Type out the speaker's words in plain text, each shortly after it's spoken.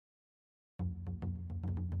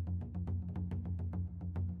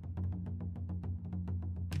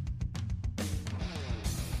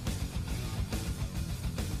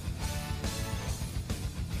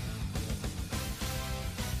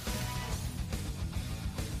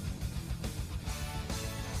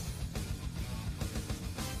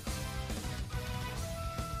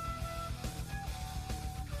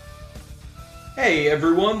Hey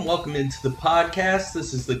everyone, welcome into the podcast.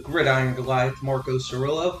 This is the Gridiron Goliath, Marco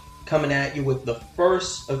Cirillo, coming at you with the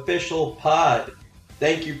first official pod.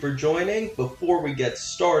 Thank you for joining. Before we get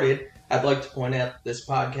started, I'd like to point out that this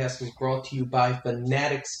podcast is brought to you by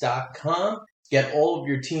Fanatics.com. Get all of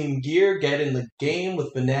your team gear, get in the game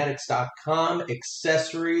with Fanatics.com,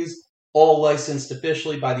 accessories, all licensed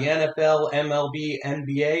officially by the NFL, MLB,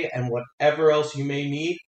 NBA, and whatever else you may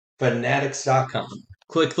need, Fanatics.com.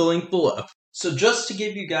 Click the link below. So just to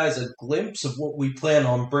give you guys a glimpse of what we plan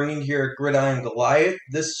on bringing here at Gridiron Goliath,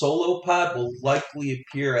 this Solopod will likely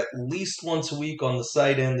appear at least once a week on the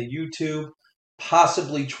site and the YouTube,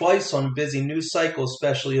 possibly twice on a busy news cycle,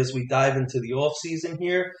 especially as we dive into the off-season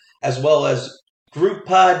here, as well as group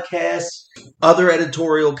podcasts, other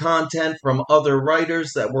editorial content from other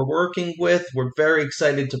writers that we're working with. We're very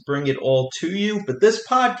excited to bring it all to you, but this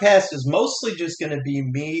podcast is mostly just going to be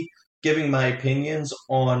me giving my opinions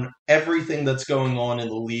on everything that's going on in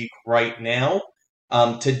the league right now.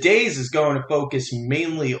 Today's is going to focus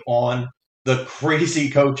mainly on the crazy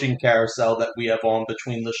coaching carousel that we have on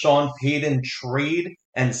between the Sean Payton trade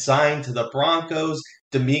and sign to the Broncos,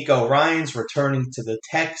 DeMeco Ryans returning to the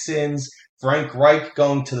Texans, Frank Reich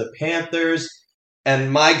going to the Panthers,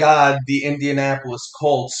 and my God, the Indianapolis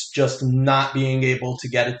Colts just not being able to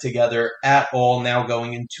get it together at all, now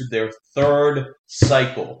going into their third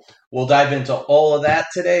cycle. We'll dive into all of that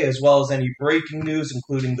today, as well as any breaking news,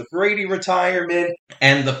 including the Brady retirement,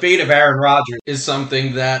 and the fate of Aaron Rodgers is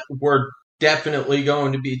something that we're definitely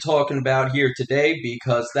going to be talking about here today,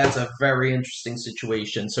 because that's a very interesting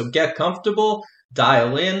situation. So get comfortable,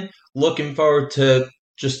 dial in, looking forward to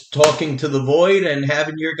just talking to the void and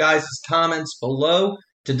having your guys' comments below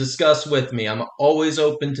to discuss with me. I'm always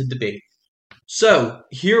open to debate. So,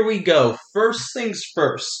 here we go. First things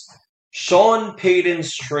first. Sean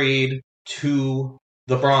Payton's trade to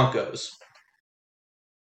the Broncos.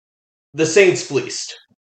 The Saints fleeced.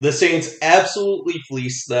 The Saints absolutely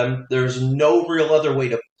fleeced them. There's no real other way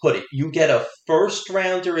to put it. You get a first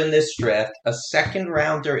rounder in this draft, a second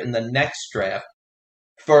rounder in the next draft,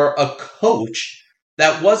 for a coach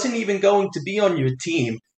that wasn't even going to be on your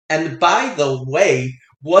team, and by the way,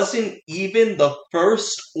 wasn't even the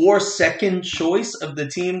first or second choice of the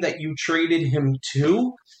team that you traded him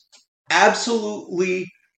to. Absolutely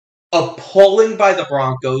appalling by the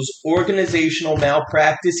Broncos, organizational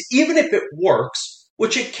malpractice, even if it works,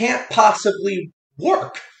 which it can't possibly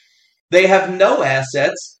work. They have no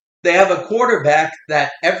assets. They have a quarterback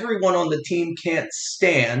that everyone on the team can't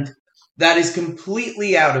stand, that is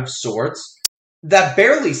completely out of sorts, that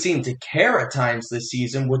barely seemed to care at times this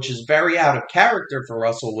season, which is very out of character for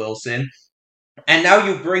Russell Wilson. And now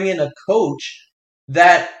you bring in a coach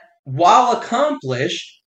that, while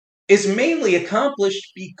accomplished, is mainly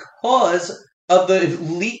accomplished because of the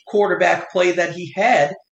elite quarterback play that he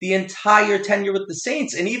had the entire tenure with the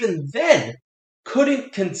Saints. And even then,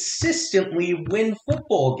 couldn't consistently win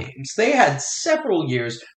football games. They had several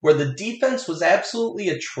years where the defense was absolutely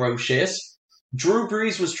atrocious. Drew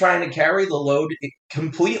Brees was trying to carry the load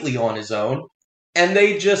completely on his own, and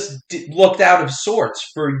they just looked out of sorts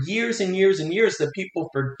for years and years and years that people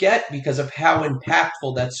forget because of how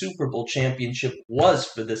impactful that Super Bowl championship was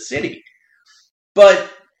for the city. But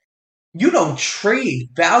you don't trade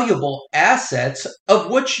valuable assets of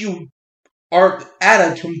which you are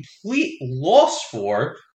at a complete loss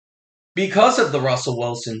for because of the Russell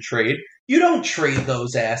Wilson trade. You don't trade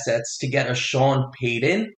those assets to get a Sean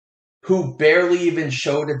Payton who barely even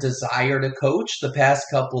showed a desire to coach the past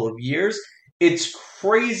couple of years. It's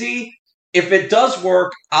crazy. If it does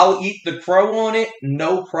work, I'll eat the crow on it,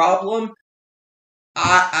 no problem.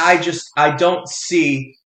 I don't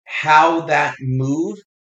see how that move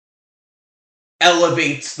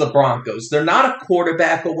elevates the Broncos. They're not a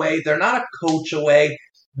quarterback away. They're not a coach away.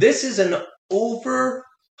 This is an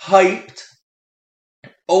overhyped,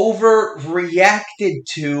 overreacted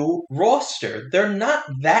to roster. They're not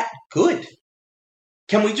that good.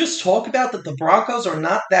 Can we just talk about that the Broncos are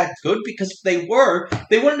not that good? Because if they were,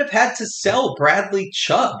 they wouldn't have had to sell Bradley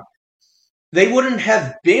Chubb. They wouldn't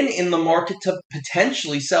have been in the market to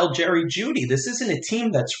potentially sell Jerry Jeudy. This isn't a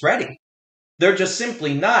team that's ready. They're just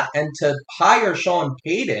simply not. And to hire Sean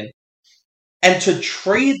Payton and to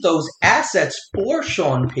trade those assets for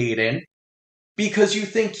Sean Payton because you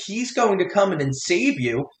think he's going to come in and save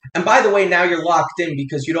you. And by the way, now you're locked in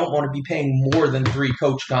because you don't want to be paying more than 3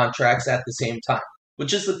 coach contracts at the same time,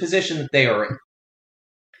 which is the position that they are in.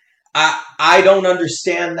 I don't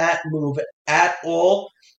understand that move at all.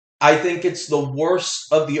 I think it's the worst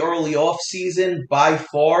of the early offseason by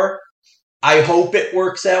far. I hope it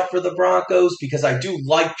works out for the Broncos because I do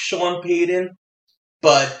like Sean Payton.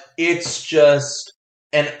 but it's just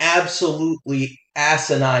an absolutely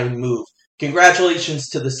asinine move. Congratulations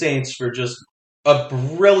to the Saints for just a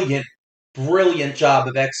brilliant, brilliant job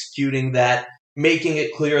of executing that, making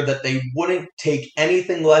it clear that they wouldn't take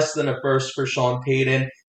anything less than a first for Sean Payton,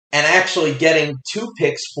 and actually getting 2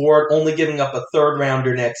 picks for it, only giving up a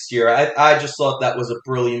third-rounder next year. I just thought that was a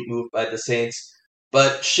brilliant move by the Saints.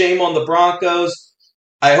 But shame on the Broncos.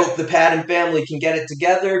 I hope the Patton family can get it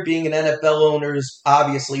together. Being an NFL owner is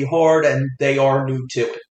obviously hard, and they are new to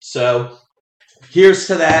it. So here's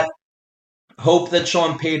to that. Hope that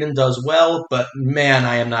Sean Payton does well, but man,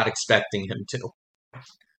 I am not expecting him to.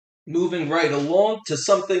 Moving right along to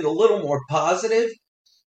something a little more positive.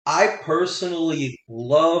 I personally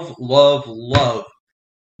love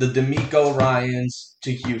the DeMeco Ryans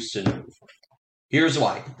to Houston move. Here's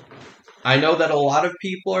why. I know that a lot of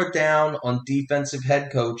people are down on defensive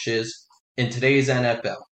head coaches in today's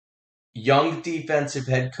NFL. Young defensive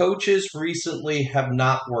head coaches recently have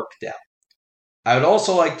not worked out. I would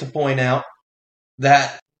also like to point out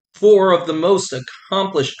that 4 of the most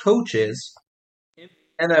accomplished coaches in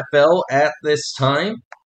the NFL at this time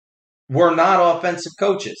were not offensive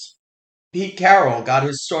coaches. Pete Carroll got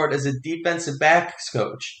his start as a defensive backs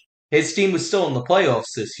coach. His team was still in the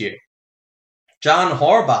playoffs this year. John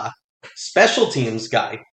Harbaugh, special teams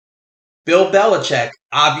guy. Bill Belichick,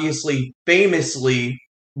 obviously, famously,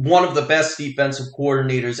 one of the best defensive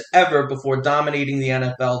coordinators ever before dominating the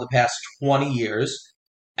NFL the past 20 years.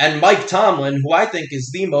 And Mike Tomlin, who I think is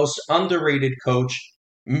the most underrated coach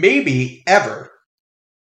maybe ever.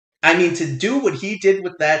 I mean, to do what he did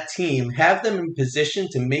with that team, have them in position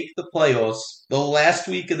to make the playoffs the last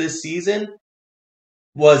week of this season,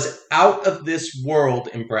 was out of this world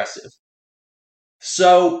impressive.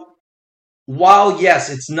 So, while,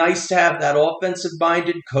 yes, it's nice to have that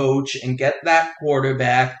offensive-minded coach and get that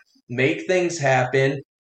quarterback, make things happen,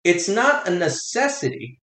 it's not a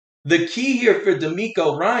necessity. The key here for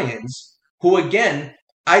DeMeco Ryans, who, again,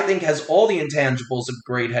 I think has all the intangibles of a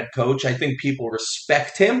great head coach. I think people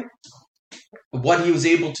respect him. What he was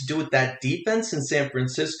able to do with that defense in San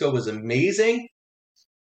Francisco was amazing.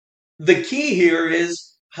 The key here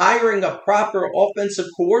is hiring a proper offensive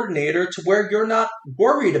coordinator to where you're not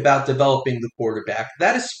worried about developing the quarterback.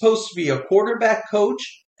 That is supposed to be a quarterback coach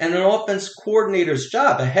and an offense coordinator's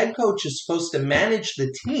job. A head coach is supposed to manage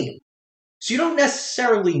the team. So you don't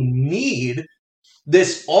necessarily need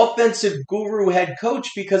this offensive guru head coach,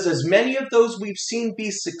 because as many of those we've seen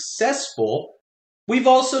be successful, we've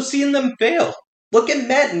also seen them fail. Look at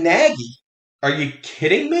Matt Nagy. Are you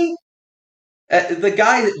kidding me? The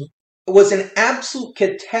guy was an absolute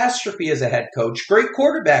catastrophe as a head coach. Great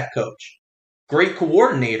quarterback coach. Great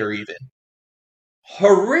coordinator even.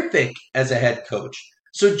 Horrific as a head coach.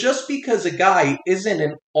 So just because a guy isn't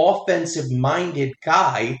an offensive-minded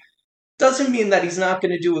guy doesn't mean that he's not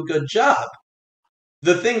going to do a good job.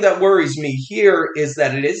 The thing that worries me here is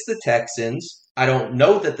that it is the Texans. I don't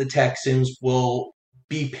know that the Texans will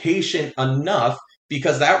be patient enough,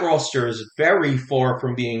 because that roster is very far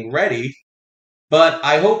from being ready. But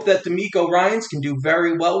I hope that DeMeco Ryans can do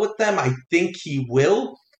very well with them. I think he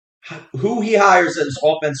will. Who he hires as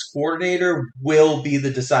offense coordinator will be the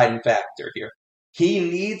deciding factor here. He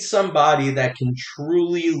needs somebody that can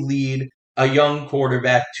truly lead a young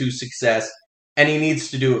quarterback to success, and he needs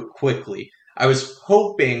to do it quickly. I was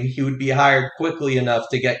hoping he would be hired quickly enough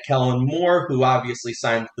to get Kellen Moore, who obviously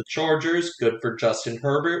signed with the Chargers. Good for Justin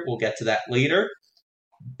Herbert. We'll get to that later.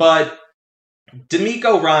 But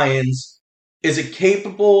DeMeco Ryans is a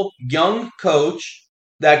capable young coach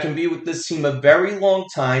that can be with this team a very long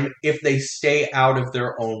time if they stay out of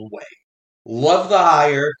their own way. Love the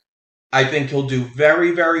hire. I think he'll do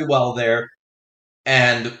very, very well there.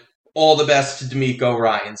 And all the best to DeMeco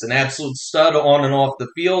Ryans. An absolute stud on and off the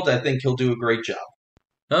field. I think he'll do a great job.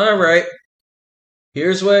 All right.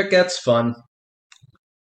 Here's where it gets fun.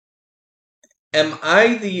 Am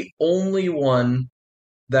I the only one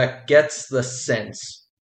that gets the sense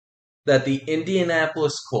that the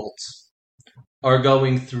Indianapolis Colts are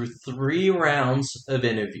going through 3 rounds of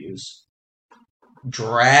interviews,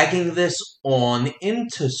 dragging this on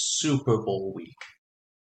into Super Bowl week,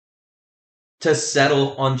 to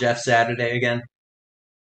settle on Jeff Saturday again?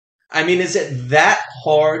 I mean, is it that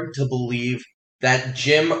hard to believe that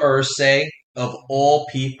Jim Irsay, of all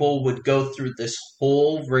people, would go through this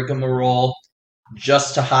whole rigmarole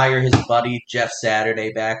just to hire his buddy Jeff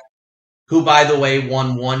Saturday back, who, by the way,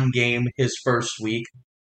 won 1 game his first week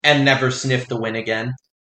and never sniffed a win again?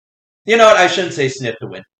 You know what? I shouldn't say sniffed a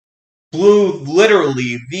win. Blew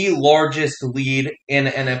literally the largest lead in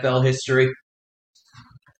NFL history.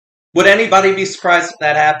 Would anybody be surprised if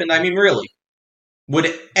that happened? I mean, really.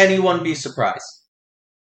 Would anyone be surprised?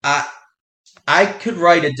 I I could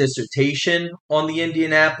write a dissertation on the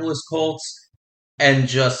Indianapolis Colts and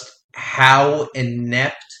just how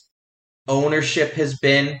inept ownership has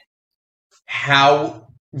been, how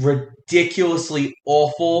ridiculously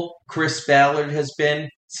awful Chris Ballard has been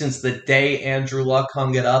since the day Andrew Luck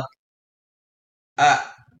hung it up.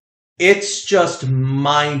 It's just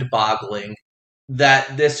mind-boggling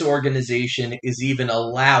that this organization is even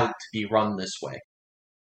allowed to be run this way.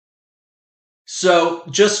 So,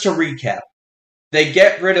 just to recap, they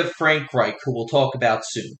get rid of Frank Reich, who we'll talk about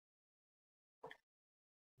soon,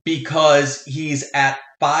 because he's at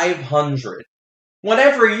 500. When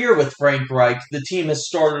every year with Frank Reich, the team has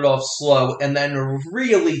started off slow and then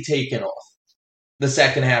really taken off the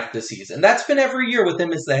second half of the season. That's been every year with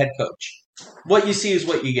him as the head coach. What you see is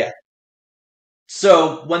what you get.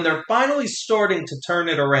 So when they're finally starting to turn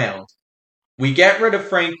it around, we get rid of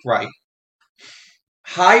Frank Reich,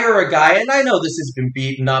 hire a guy, and I know this has been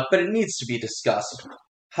beaten up, but it needs to be discussed.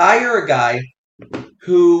 Hire a guy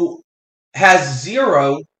who has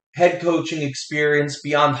zero head coaching experience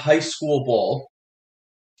beyond high school ball,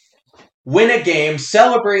 win a game,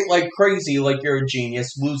 celebrate like crazy like you're a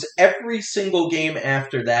genius, lose every single game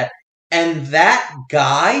after that, and that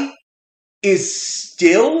guy is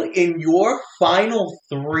still in your final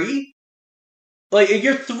three? Like,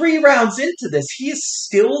 you're 3 rounds into this. He is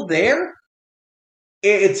still there?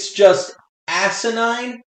 It's just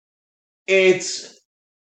asinine. It's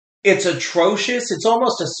atrocious. It's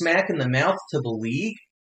almost a smack in the mouth to the league.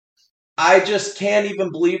 I just can't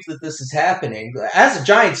even believe that this is happening. As a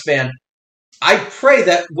Giants fan, I pray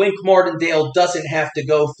that Wink Martindale doesn't have to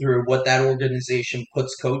go through what that organization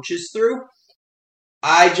puts coaches through.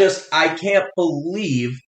 I can't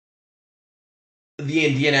believe the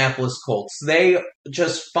Indianapolis Colts. They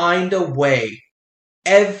just find a way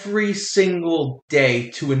every single day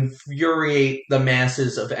to infuriate the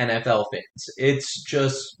masses of NFL fans. It's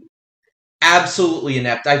just absolutely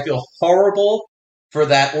inept. I feel horrible for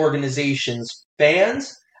that organization's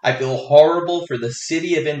fans. I feel horrible for the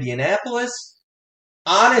city of Indianapolis.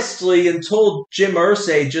 Honestly, until Jim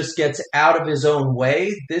Irsay just gets out of his own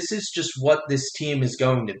way, this is just what this team is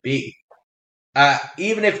going to be.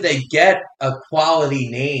 Even if they get a quality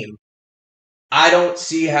name, I don't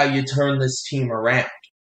see how you turn this team around.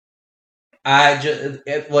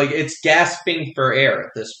 It's gasping for air at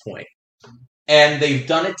this point. And they've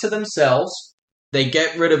done it to themselves. They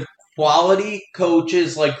get rid of quality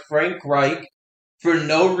coaches like Frank Reich for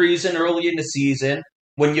no reason early in the season,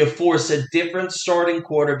 when you force a different starting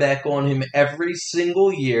quarterback on him every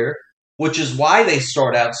single year, which is why they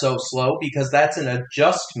start out so slow, because that's an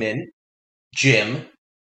adjustment, Jim.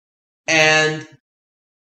 And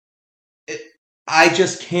I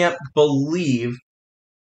just can't believe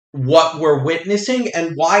what we're witnessing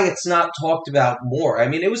and why it's not talked about more. I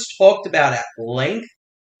mean, it was talked about at length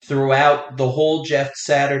throughout the whole Jeff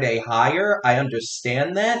Saturday hire. I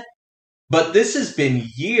understand that. But this has been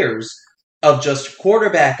years of just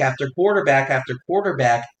quarterback after quarterback after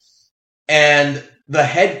quarterback, and the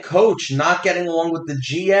head coach not getting along with the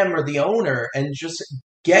GM or the owner, and just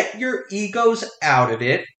get your egos out of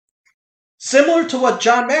it. Similar to what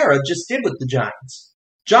John Mara just did with the Giants.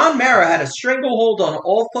 John Mara had a stranglehold on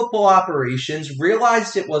all football operations,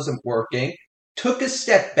 realized it wasn't working, took a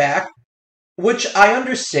step back, which I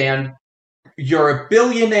understand. You're a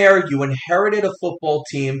billionaire, you inherited a football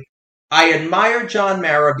team. I admire John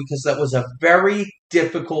Mara because that was a very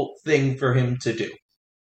difficult thing for him to do.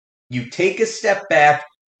 You take a step back,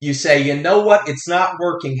 you say, you know what, it's not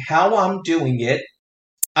working how I'm doing it.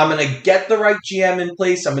 I'm going to get the right GM in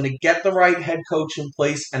place, I'm going to get the right head coach in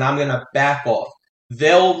place, and I'm going to back off.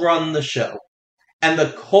 They'll run the show. And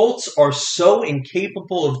the Colts are so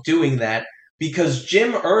incapable of doing that because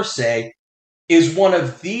Jim Irsay is one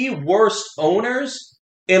of the worst owners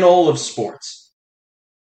in all of sports.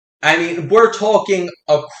 I mean, we're talking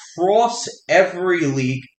across every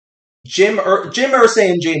league. Jim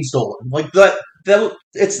Irsay and James Dolan.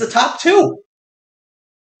 It's the top two.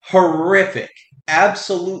 Horrific.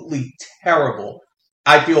 Absolutely terrible.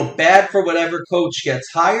 I feel bad for whatever coach gets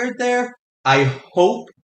hired there. I hope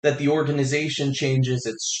that the organization changes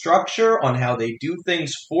its structure on how they do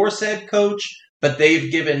things for said coach, but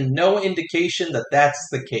they've given no indication that that's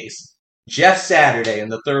the case. Jeff Saturday in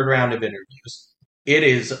the 3rd round of interviews. It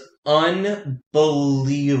is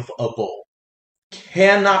unbelievable.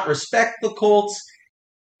 Cannot respect the Colts.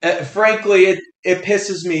 Frankly, it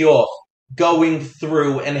pisses me off going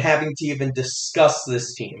through and having to even discuss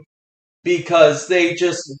this team. Because they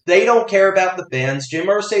don't care about the fans. Jim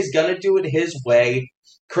Irsay's going to do it his way.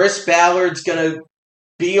 Chris Ballard's going to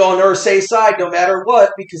be on Irsay's side no matter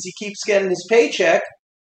what because he keeps getting his paycheck.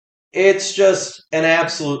 It's just an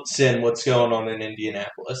absolute sin what's going on in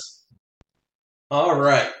Indianapolis. All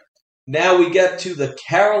right. Now we get to the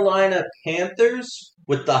Carolina Panthers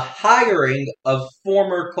with the hiring of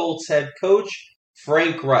former Colts head coach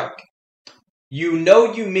Frank Reich. You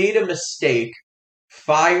know you made a mistake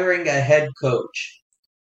firing a head coach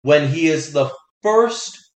when he is the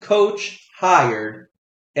first coach hired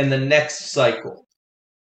in the next cycle.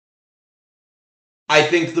 I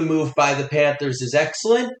think the move by the Panthers is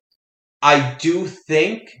excellent. I do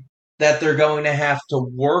think that they're going to have to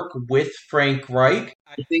work with Frank Reich.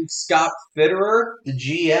 I think Scott Fitterer, the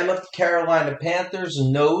GM of the Carolina Panthers,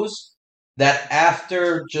 knows that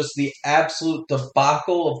after just the absolute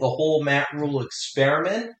debacle of the whole Matt Rule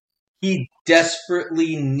experiment, he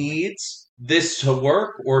desperately needs this to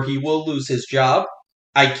work or he will lose his job.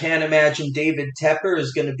 I can't imagine David Tepper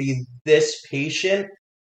is going to be this patient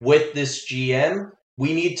with this GM.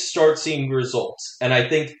 We need to start seeing results. And I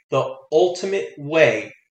think the ultimate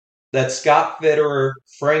way that Scott Fitterer,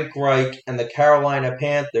 Frank Reich, and the Carolina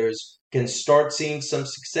Panthers can start seeing some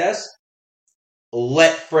success,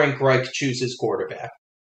 let Frank Reich choose his quarterback.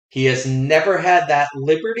 He has never had that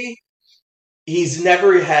liberty. He's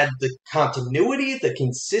never had the continuity, the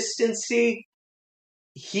consistency.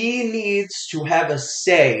 He needs to have a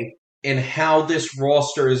say in how this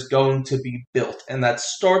roster is going to be built. And that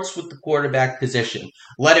starts with the quarterback position.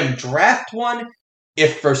 Let him draft one.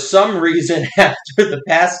 If for some reason after the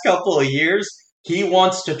past couple of years he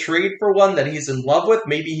wants to trade for one that he's in love with,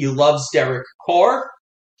 maybe he loves Derek Carr,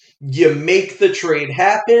 you make the trade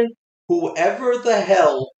happen. Whoever the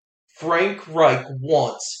hell Frank Reich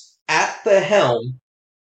wants at the helm,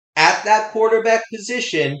 at that quarterback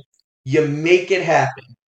position, you make it happen.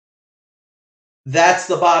 That's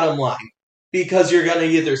the bottom line. Because you're going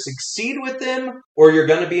to either succeed with him or you're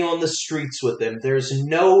going to be on the streets with him. There's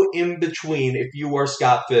no in-between if you are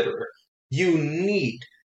Scott Fitterer. You need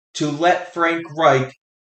to let Frank Reich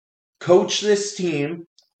coach this team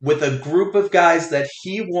with a group of guys that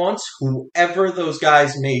he wants, whoever those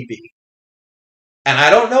guys may be. And I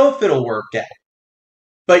don't know if it'll work out.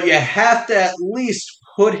 But you have to at least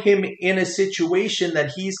put him in a situation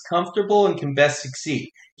that he's comfortable and can best succeed.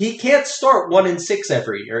 He can't start 1-6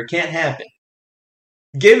 every year. It can't happen.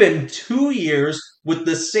 Give him 2 years with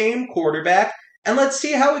the same quarterback, and let's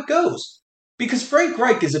see how it goes. Because Frank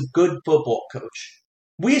Reich is a good football coach.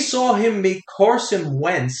 We saw him make Carson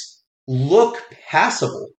Wentz look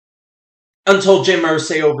passable until Jim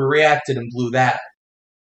Irsay overreacted and blew that.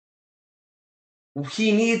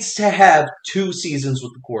 He needs to have 2 seasons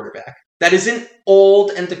with the quarterback. That isn't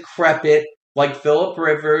old and decrepit like Phillip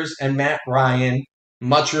Rivers and Matt Ryan.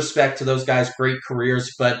 Much respect to those guys, great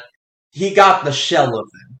careers, but he got the shell of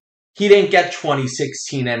them. He didn't get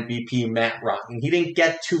 2016 MVP Matt Ryan. He didn't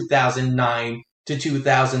get 2009 to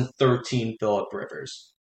 2013 Phillip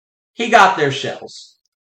Rivers. He got their shells.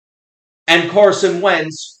 And Carson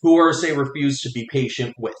Wentz, who Irsay refused to be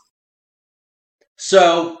patient with.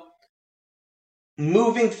 So,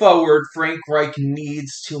 moving forward, Frank Reich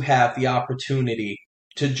needs to have the opportunity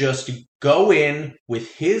to just go in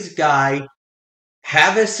with his guy,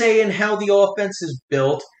 have a say in how the offense is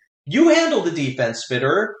built. You handle the defense,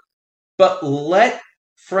 Fitterer, but let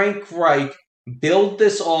Frank Reich build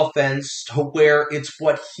this offense to where it's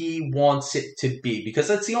what he wants it to be. Because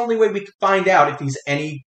that's the only way we can find out if he's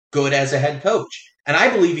any good as a head coach. And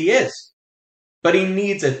I believe he is. But he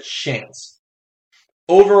needs a chance.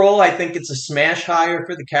 Overall, I think it's a smash hire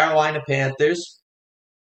for the Carolina Panthers.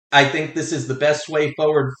 I think this is the best way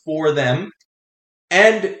forward for them.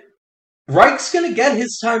 And Reich's going to get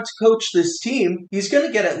his time to coach this team. He's going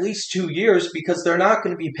to get at least 2 years because they're not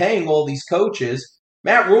going to be paying all these coaches.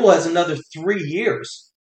 Matt Rule has another 3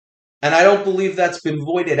 years. And I don't believe that's been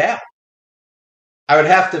voided out. I would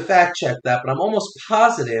have to fact check that, but I'm almost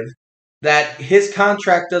positive that his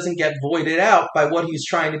contract doesn't get voided out by what he's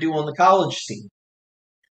trying to do on the college scene.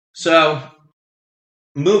 So,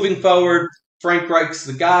 moving forward, Frank Reich's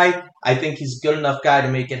the guy. I think he's a good enough guy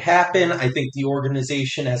to make it happen. I think the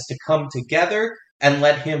organization has to come together and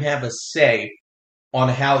let him have a say on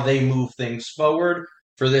how they move things forward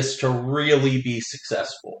for this to really be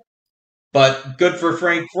successful. But good for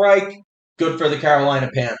Frank Reich, good for the Carolina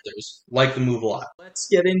Panthers. Like the move a lot. Let's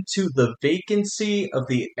get into the vacancy of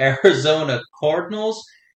the Arizona Cardinals.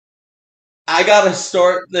 I gotta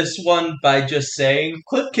start this one by just saying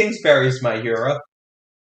Cliff Kingsbury's my hero.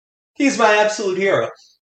 He's my absolute hero.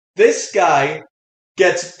 This guy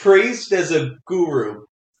gets praised as a guru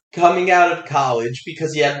coming out of college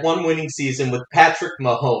because he had one winning season with Patrick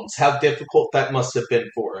Mahomes. How difficult that must have been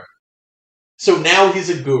for him. So now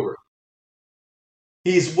he's a guru.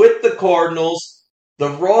 He's with the Cardinals.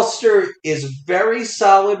 The roster is very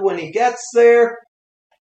solid when he gets there.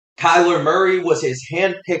 Kyler Murray was his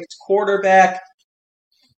handpicked quarterback.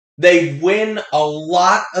 They win a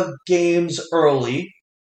lot of games early.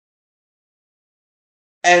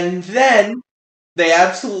 And then they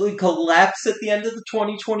absolutely collapse at the end of the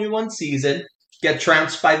 2021 season, get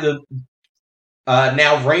trounced by the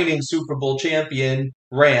now reigning Super Bowl champion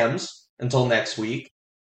Rams until next week.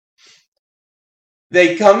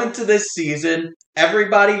 They come into this season,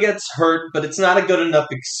 everybody gets hurt, but it's not a good enough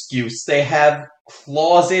excuse. They have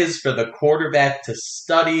clauses for the quarterback to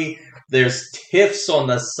study. There's tiffs on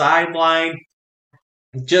the sideline.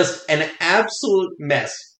 Just an absolute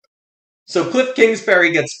mess. So Cliff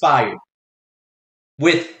Kingsbury gets fired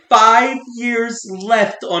with 5 years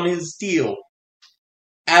left on his deal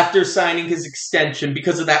after signing his extension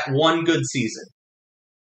because of that one good season.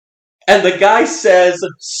 And the guy says,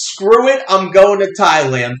 screw it, I'm going to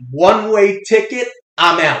Thailand. One-way ticket,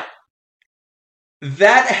 I'm out.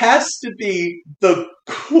 That has to be the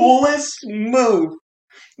coolest move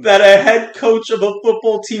that a head coach of a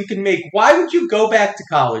football team can make. Why would you go back to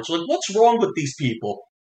college? Like, what's wrong with these people?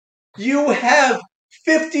 You have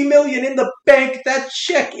 $50 million in the bank. That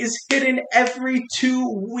check is hidden every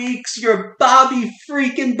 2 weeks. You're Bobby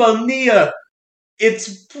freaking Bonilla.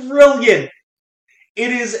 It's brilliant.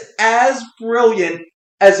 It is as brilliant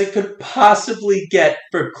as it could possibly get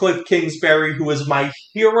for Cliff Kingsbury, who is my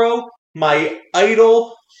hero, my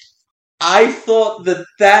idol. I thought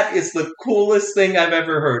that is the coolest thing I've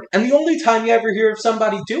ever heard. And the only time you ever hear of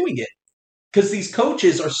somebody doing it. Because these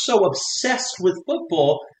coaches are so obsessed with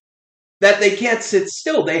football that they can't sit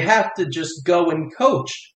still. They have to just go and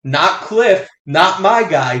coach. Not Cliff, not my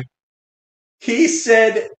guy. He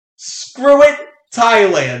said, screw it,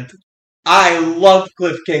 Thailand. I love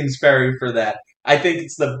Cliff Kingsbury for that. I think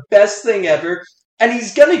it's the best thing ever. And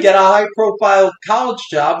he's going to get a high-profile college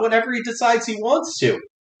job whenever he decides he wants to.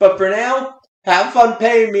 But for now, have fun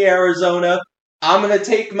paying me, Arizona. I'm going to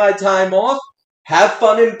take my time off. Have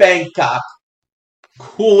fun in Bangkok.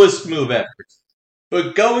 Coolest move ever.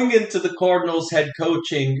 But going into the Cardinals head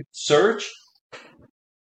coaching search,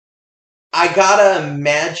 I gotta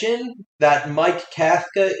imagine that Mike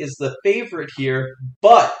Kafka is the favorite here,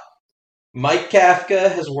 but Mike Kafka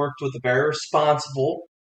has worked with a very responsible,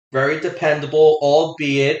 very dependable,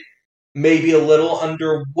 albeit maybe a little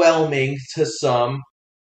underwhelming to some,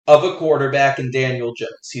 of a quarterback in Daniel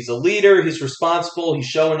Jones. He's a leader, he's responsible, he's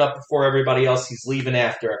showing up before everybody else, he's leaving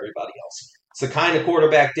after everybody else. It's the kind of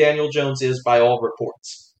quarterback Daniel Jones is by all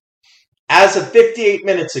reports. As of 58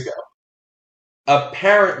 minutes ago,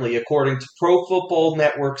 apparently, according to Pro Football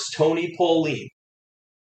Network's Tony Pauline,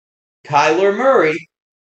 Kyler Murray,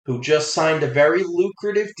 who just signed a very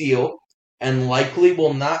lucrative deal and likely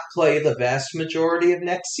will not play the vast majority of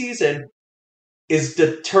next season, is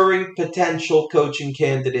deterring potential coaching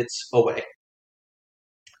candidates away.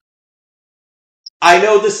 I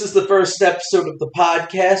know this is the first episode of the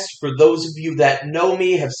podcast. For those of you that know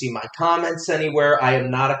me, have seen my comments anywhere, I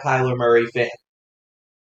am not a Kyler Murray fan.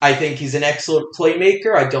 I think he's an excellent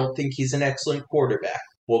playmaker. I don't think he's an excellent quarterback.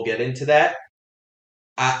 We'll get into that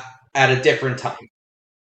at a different time.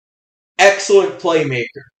 Excellent playmaker.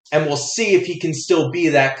 And we'll see if he can still be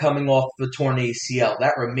that coming off of a torn ACL.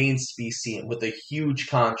 That remains to be seen with a huge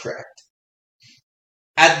contract.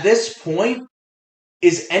 At this point,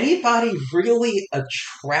 is anybody really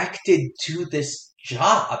attracted to this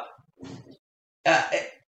job?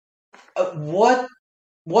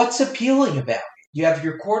 What's appealing about it? You have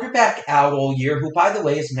your quarterback out all year, who, by the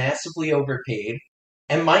way, is massively overpaid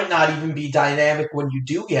and might not even be dynamic when you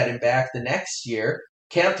do get him back the next year.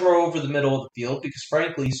 Can't throw over the middle of the field because,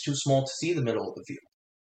 frankly, he's too small to see the middle of the field.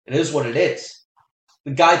 It is what it is.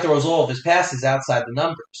 The guy throws all of his passes outside the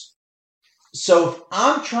numbers. So if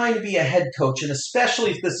I'm trying to be a head coach, and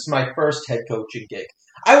especially if this is my first head coaching gig,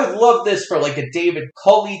 I would love this for like a David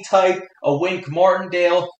Culley type, a Wink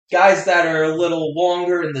Martindale, guys that are a little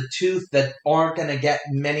longer in the tooth that aren't going to get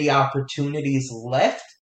many opportunities left.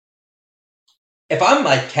 If I'm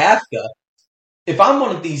Mike Kafka, if I'm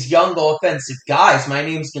one of these young offensive guys, my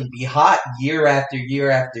name's going to be hot year after year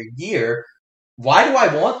after year. Why do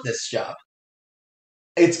I want this job?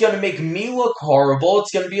 It's going to make me look horrible.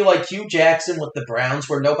 It's going to be like Hugh Jackson with the Browns,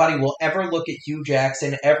 where nobody will ever look at Hugh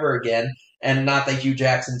Jackson ever again. And not that Hugh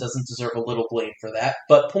Jackson doesn't deserve a little blame for that.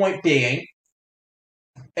 But point being,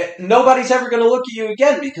 nobody's ever going to look at you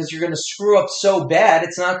again because you're going to screw up so bad.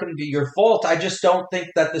 It's not going to be your fault. I just don't think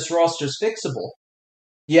that this roster's fixable.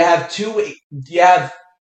 You have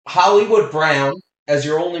Hollywood Brown, as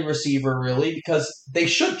your only receiver, really, because they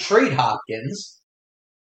should trade Hopkins.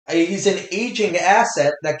 He's an aging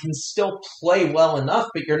asset that can still play well enough,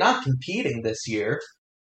 but you're not competing this year.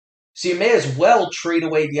 So you may as well trade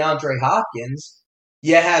away DeAndre Hopkins.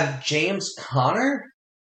 You have James Conner.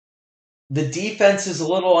 The defense is a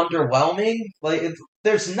little underwhelming.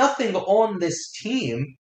 There's nothing on this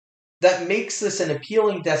team that makes this an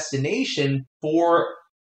appealing destination for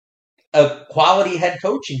a quality head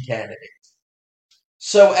coaching candidate.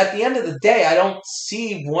 So at the end of the day, I don't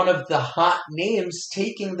see one of the hot names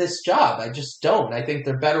taking this job. I just don't. I think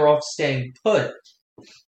they're better off staying put.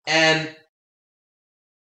 And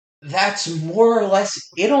that's more or less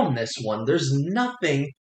it on this one. There's nothing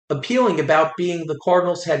appealing about being the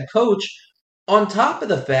Cardinals head coach, on top of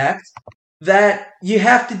the fact that you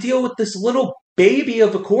have to deal with this little baby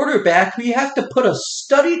of a quarterback who you have to put a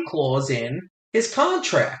study clause in his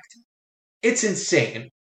contract. It's insane.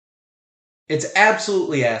 It's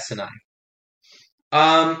absolutely asinine.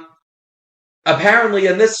 Apparently,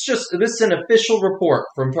 and this is an official report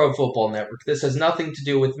from Pro Football Network. This has nothing to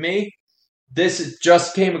do with me. This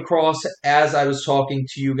just came across as I was talking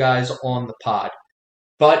to you guys on the pod.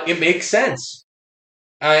 But it makes sense.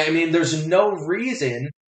 I mean, there's no reason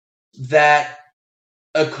that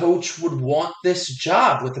a coach would want this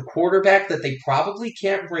job with a quarterback that they probably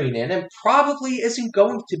can't rein in and probably isn't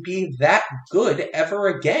going to be that good ever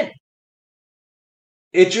again.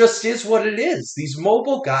 It just is what it is. These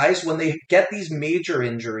mobile guys, when they get these major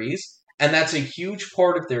injuries, and that's a huge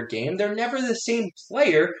part of their game, they're never the same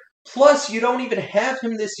player. Plus, you don't even have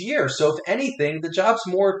him this year. So if anything, the job's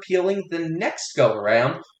more appealing the next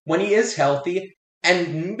go-around when he is healthy,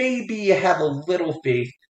 and maybe you have a little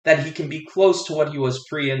faith that he can be close to what he was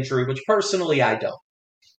pre-injury, which personally I don't.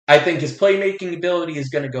 I think his playmaking ability is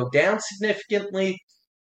going to go down significantly,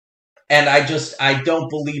 and I don't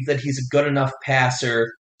believe that he's a good enough passer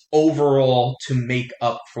overall to make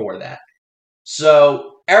up for that.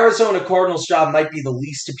 So Arizona Cardinals job might be the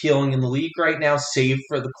least appealing in the league right now, save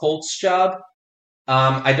for the Colts job.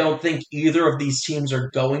 I don't think either of these teams are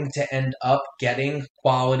going to end up getting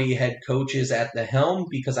quality head coaches at the helm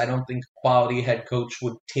because I don't think a quality head coach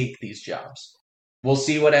would take these jobs. We'll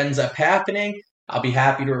see what ends up happening. I'll be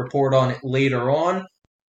happy to report on it later on.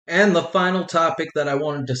 And the final topic that I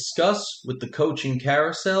want to discuss with the coaching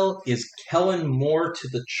carousel is Kellen Moore to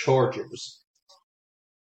the Chargers.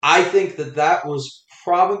 I think that was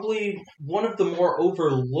probably one of the more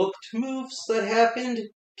overlooked moves that happened,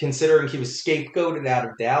 considering he was scapegoated out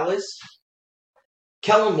of Dallas.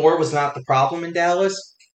 Kellen Moore was not the problem in Dallas.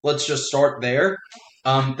 Let's just start there.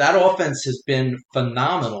 That offense has been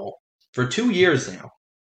phenomenal for 2 years now.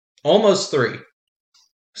 Almost 3.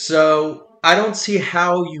 So I don't see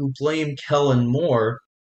how you blame Kellen Moore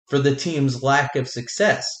for the team's lack of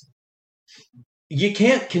success. You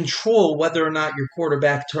can't control whether or not your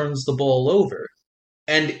quarterback turns the ball over.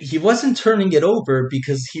 And he wasn't turning it over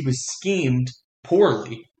because he was schemed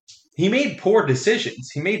poorly. He made poor decisions.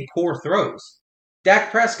 He made poor throws.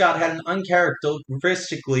 Dak Prescott had an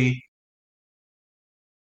uncharacteristically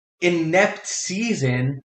inept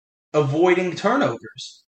season avoiding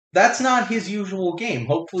turnovers. That's not his usual game.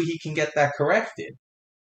 Hopefully he can get that corrected.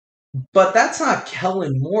 But that's not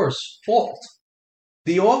Kellen Moore's fault.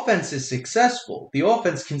 The offense is successful. The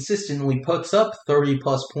offense consistently puts up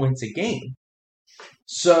 30-plus points a game.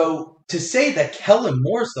 So to say that Kellen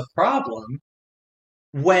Moore's the problem,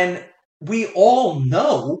 when we all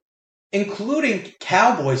know, including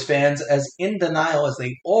Cowboys fans as in denial as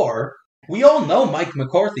they are, we all know Mike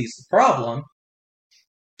McCarthy's the problem,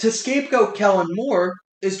 to scapegoat Kellen Moore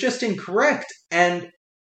is just incorrect. And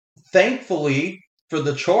thankfully for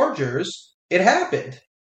the Chargers, it happened.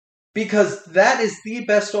 Because that is the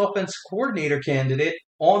best offense coordinator candidate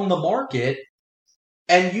on the market,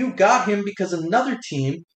 and you got him because another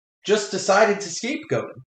team just decided to scapegoat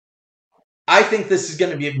him. I think this is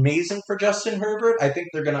going to be amazing for Justin Herbert. I think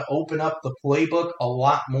they're going to open up the playbook a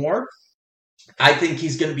lot more. I think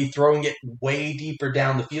he's going to be throwing it way deeper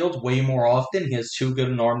down the field, way more often. He has too good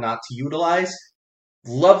an arm not to utilize.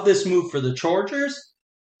 Love this move for the Chargers.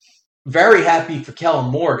 Very happy for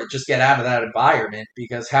Kellen Moore to just get out of that environment,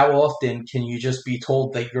 because how often can you just be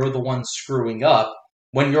told that you're the one screwing up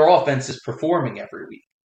when your offense is performing every week?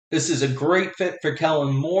 This is a great fit for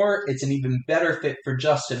Kellen Moore. It's an even better fit for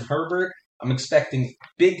Justin Herbert. I'm expecting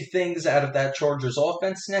big things out of that Chargers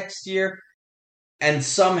offense next year. And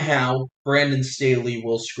somehow Brandon Staley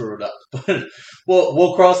will screw it up. But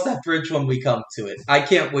we'll cross that bridge when we come to it. I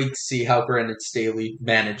can't wait to see how Brandon Staley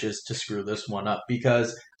manages to screw this one up,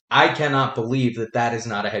 because I cannot believe that is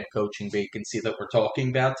not a head coaching vacancy that we're talking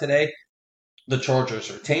about today. The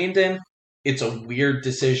Chargers retained him. It's a weird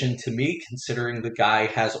decision to me, considering the guy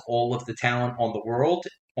has all of the talent on the world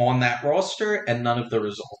on that roster and none of the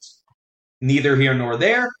results. Neither here nor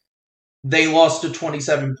there. They lost a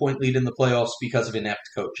 27-point lead in the playoffs because of inept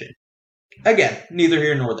coaching. Again, neither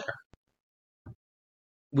here nor there.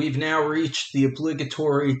 We've now reached the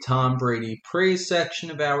obligatory Tom Brady praise section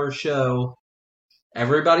of our show.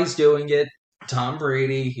 Everybody's doing it. Tom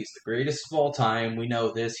Brady, he's the greatest of all time. We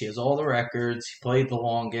know this. He has all the records. He played the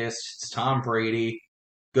longest. It's Tom Brady.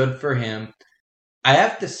 Good for him. I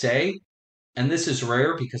have to say, and this is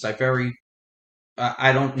rare because I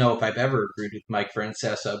don't know if I've ever agreed with Mike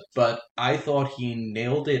Francesa, but I thought he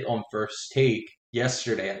nailed it on First Take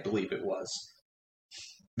yesterday, I believe it was,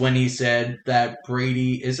 when he said that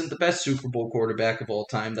Brady isn't the best Super Bowl quarterback of all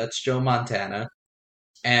time. That's Joe Montana.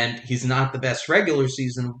 And he's not the best regular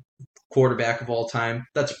season quarterback of all time.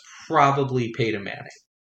 That's probably Peyton Manning.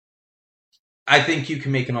 I think you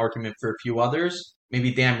can make an argument for a few others.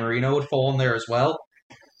 Maybe Dan Marino would fall in there as well.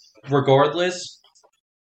 Regardless,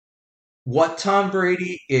 what Tom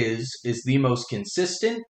Brady is the most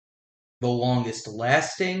consistent, the longest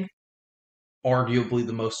lasting, arguably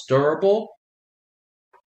the most durable.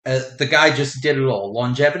 The guy just did it all.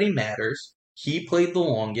 Longevity matters. He played the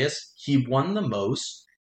longest. He won the most.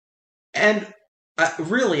 And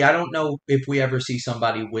really, I don't know if we ever see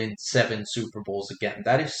somebody win 7 Super Bowls again.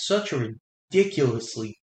 That is such a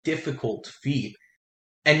ridiculously difficult feat.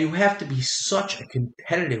 And you have to be such a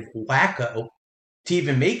competitive wacko to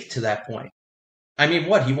even make it to that point. I mean,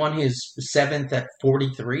 he won his 7th at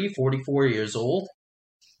 43, 44 years old.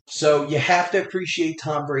 So you have to appreciate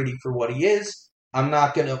Tom Brady for what he is. I'm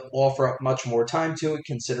not going to offer up much more time to it,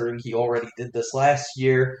 considering he already did this last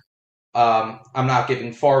year. I'm not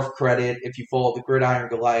giving Favre credit. If you follow the Gridiron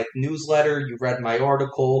Goliath newsletter, you read my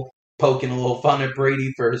article poking a little fun at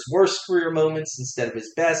Brady for his worst career moments instead of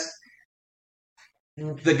his best.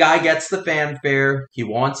 The guy gets the fanfare. He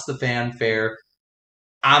wants the fanfare.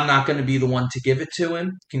 I'm not going to be the one to give it to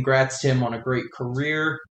him. Congrats to him on a great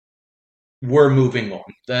career. We're moving on.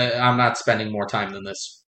 I'm not spending more time than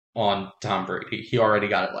this on Tom Brady. He already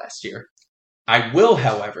got it last year. I will,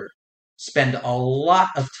 however, spend a lot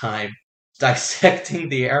of time dissecting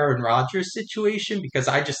the Aaron Rodgers situation because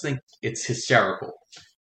I just think it's hysterical.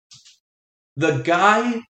 The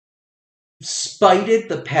guy spited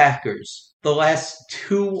the Packers the last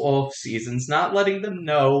 2 off seasons, not letting them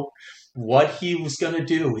know what he was going to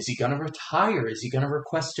do. Is he going to retire? Is he going to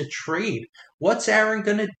request a trade? What's Aaron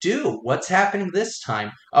going to do? What's happening this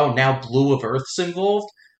time? Oh, now Blue of Earth's involved?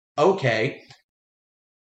 Okay.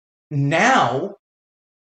 Now,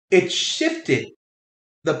 it's shifted.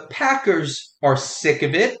 The Packers are sick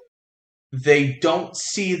of it. They don't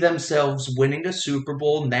see themselves winning a Super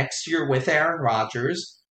Bowl next year with Aaron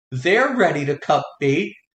Rodgers. They're ready to cut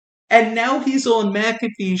bait. And now he's on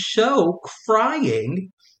McAfee's show crying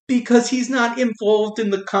because he's not involved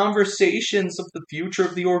in the conversations of the future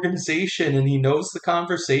of the organization, and he knows the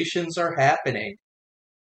conversations are happening.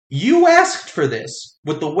 You asked for this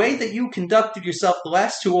with the way that you conducted yourself the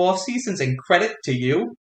last 2 off seasons, and credit to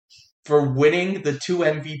you for winning the 2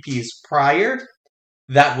 MVPs prior.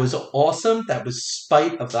 That was awesome. That was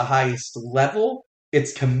spite of the highest level.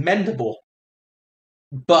 It's commendable.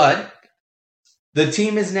 But the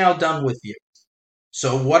team is now done with you.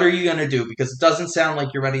 So what are you going to do? Because it doesn't sound like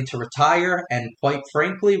you're ready to retire. And quite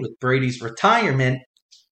frankly, with Brady's retirement,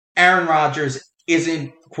 Aaron Rodgers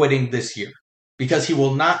isn't quitting this year. Because he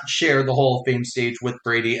will not share the Hall of Fame stage with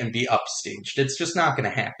Brady and be upstaged. It's just not going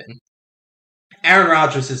to happen. Aaron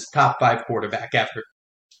Rodgers is a top 5 quarterback after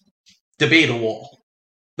debatable.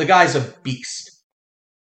 The guy's a beast.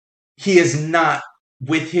 He is not,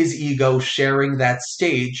 with his ego, sharing that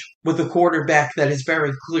stage with a quarterback that is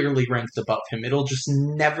very clearly ranked above him. It'll just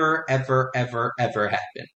never, ever, ever, ever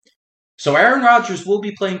happen. So Aaron Rodgers will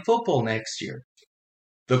be playing football next year.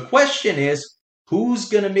 The question is, who's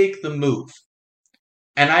going to make the move?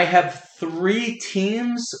 And I have 3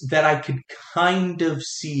 teams that I could kind of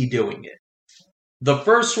see doing it. The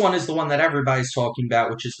first one is the one that everybody's talking about,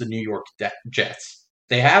 which is the New York Jets.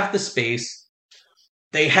 They have the space.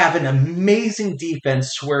 They have an amazing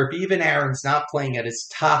defense where if even Aaron's not playing at his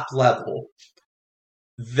top level,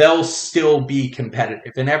 they'll still be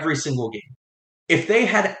competitive in every single game. If they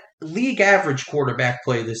had league average quarterback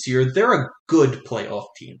play this year, they're a good playoff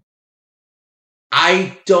team.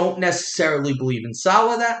 I don't necessarily believe in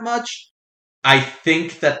Salah that much. I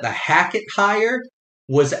think that the Hackett hire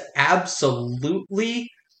was absolutely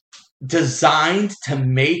designed to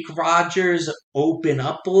make Rodgers open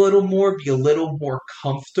up a little more, be a little more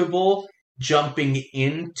comfortable jumping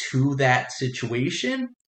into that situation.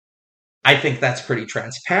 I think that's pretty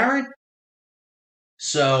transparent.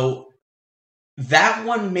 So that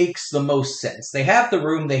one makes the most sense. They have the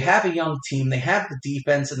room, they have a young team, they have the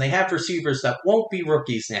defense, and they have receivers that won't be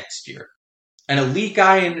rookies next year. An elite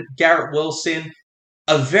guy in Garrett Wilson,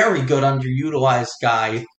 a very good underutilized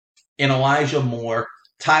guy in Elijah Moore.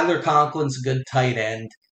 Tyler Conklin's a good tight end.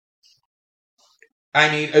 I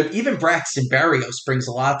mean, even Braxton Berrios brings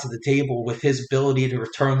a lot to the table with his ability to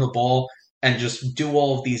return the ball and just do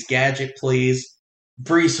all of these gadget plays.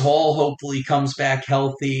 Breece Hall hopefully comes back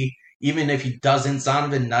healthy. Even if he doesn't,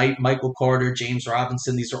 Zonovan Knight, Michael Carter, James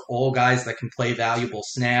Robinson, these are all guys that can play valuable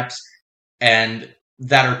snaps and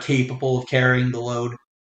that are capable of carrying the load.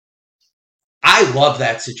 I love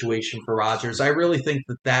that situation for Rodgers. I really think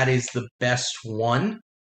that that is the best one.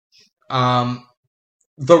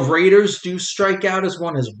 The Raiders do strike out as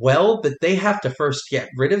one as well, but they have to first get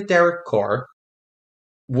rid of Derek Carr,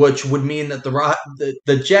 which would mean that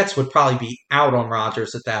the Jets would probably be out on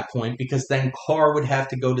Rodgers at that point, because then Carr would have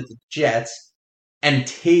to go to the Jets and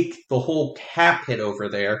take the whole cap hit over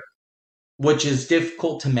there, which is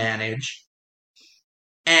difficult to manage.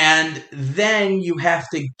 And then you have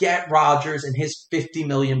to get Rodgers and his $50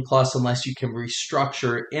 million plus, unless you can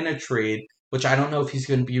restructure it in a trade, which I don't know if he's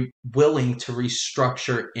going to be willing to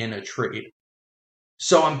restructure in a trade.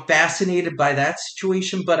 So I'm fascinated by that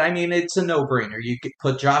situation, but I mean, it's a no-brainer. You could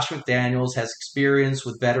put Josh McDaniels, has experience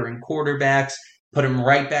with veteran quarterbacks, put him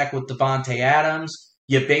right back with Devontae Adams.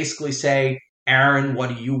 You basically say, Aaron, what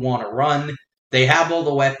do you want to run? They have all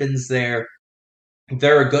the weapons there.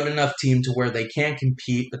 They're a good enough team to where they can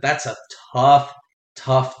compete, but that's a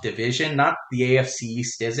tough division. Not the AFC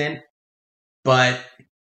East isn't, but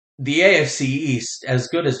the AFC East, as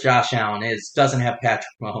good as Josh Allen is, doesn't have Patrick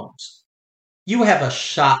Mahomes. You have a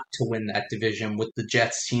shot to win that division with the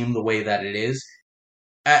Jets team the way that it is.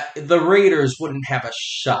 The Raiders wouldn't have a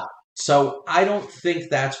shot. So I don't think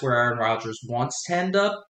that's where Aaron Rodgers wants to end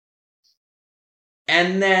up.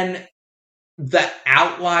 And then the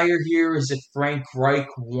outlier here is if Frank Reich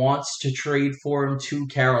wants to trade for him to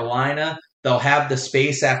Carolina, they'll have the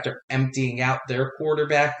space after emptying out their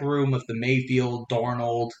quarterback room of the Mayfield,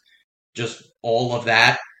 Darnold, just all of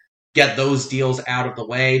that. Get those deals out of the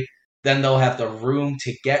way. Then they'll have the room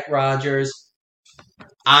to get Rodgers.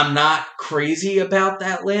 I'm not crazy about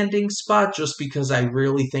that landing spot just because I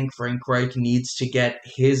really think Frank Reich needs to get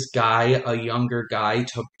his guy, a younger guy,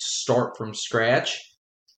 to start from scratch.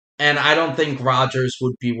 And I don't think Rodgers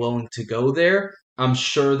would be willing to go there. I'm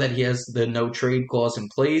sure that he has the no trade clause in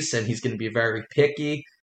place and he's going to be very picky.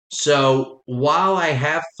 So while I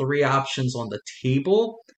have three options on the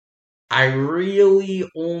table, I really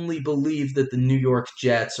only believe that the New York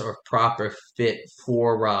Jets are a proper fit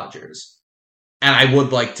for Rodgers. And I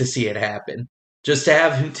would like to see it happen. Just to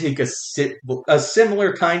have him take a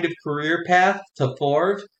similar kind of career path to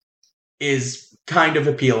Favre is kind of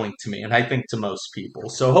appealing to me, and I think to most people.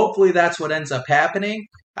 So hopefully that's what ends up happening.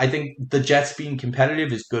 I think the Jets being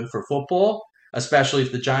competitive is good for football, especially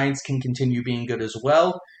if the Giants can continue being good as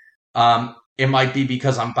well. It might be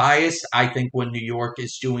because I'm biased. I think when New York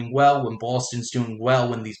is doing well, when Boston's doing well,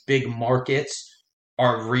 when these big markets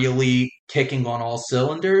are really kicking on all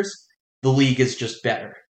cylinders, the league is just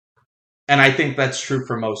better. And I think that's true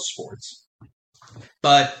for most sports.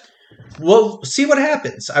 But we'll see what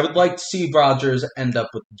happens. I would like to see Rodgers end up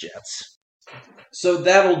with the Jets. So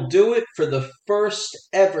that'll do it for the first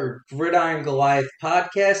ever Gridiron Goliath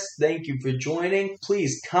podcast. Thank you for joining.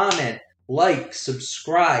 Please comment, like,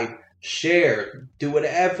 subscribe, share, do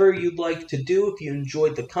whatever you'd like to do if you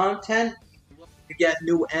enjoyed the content. To get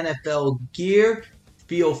new NFL gear,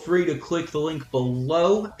 feel free to click the link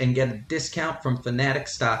below and get a discount from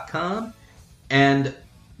fanatics.com. And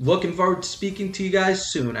looking forward to speaking to you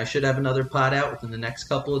guys soon. I should have another pod out within the next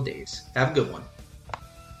couple of days. Have a good one.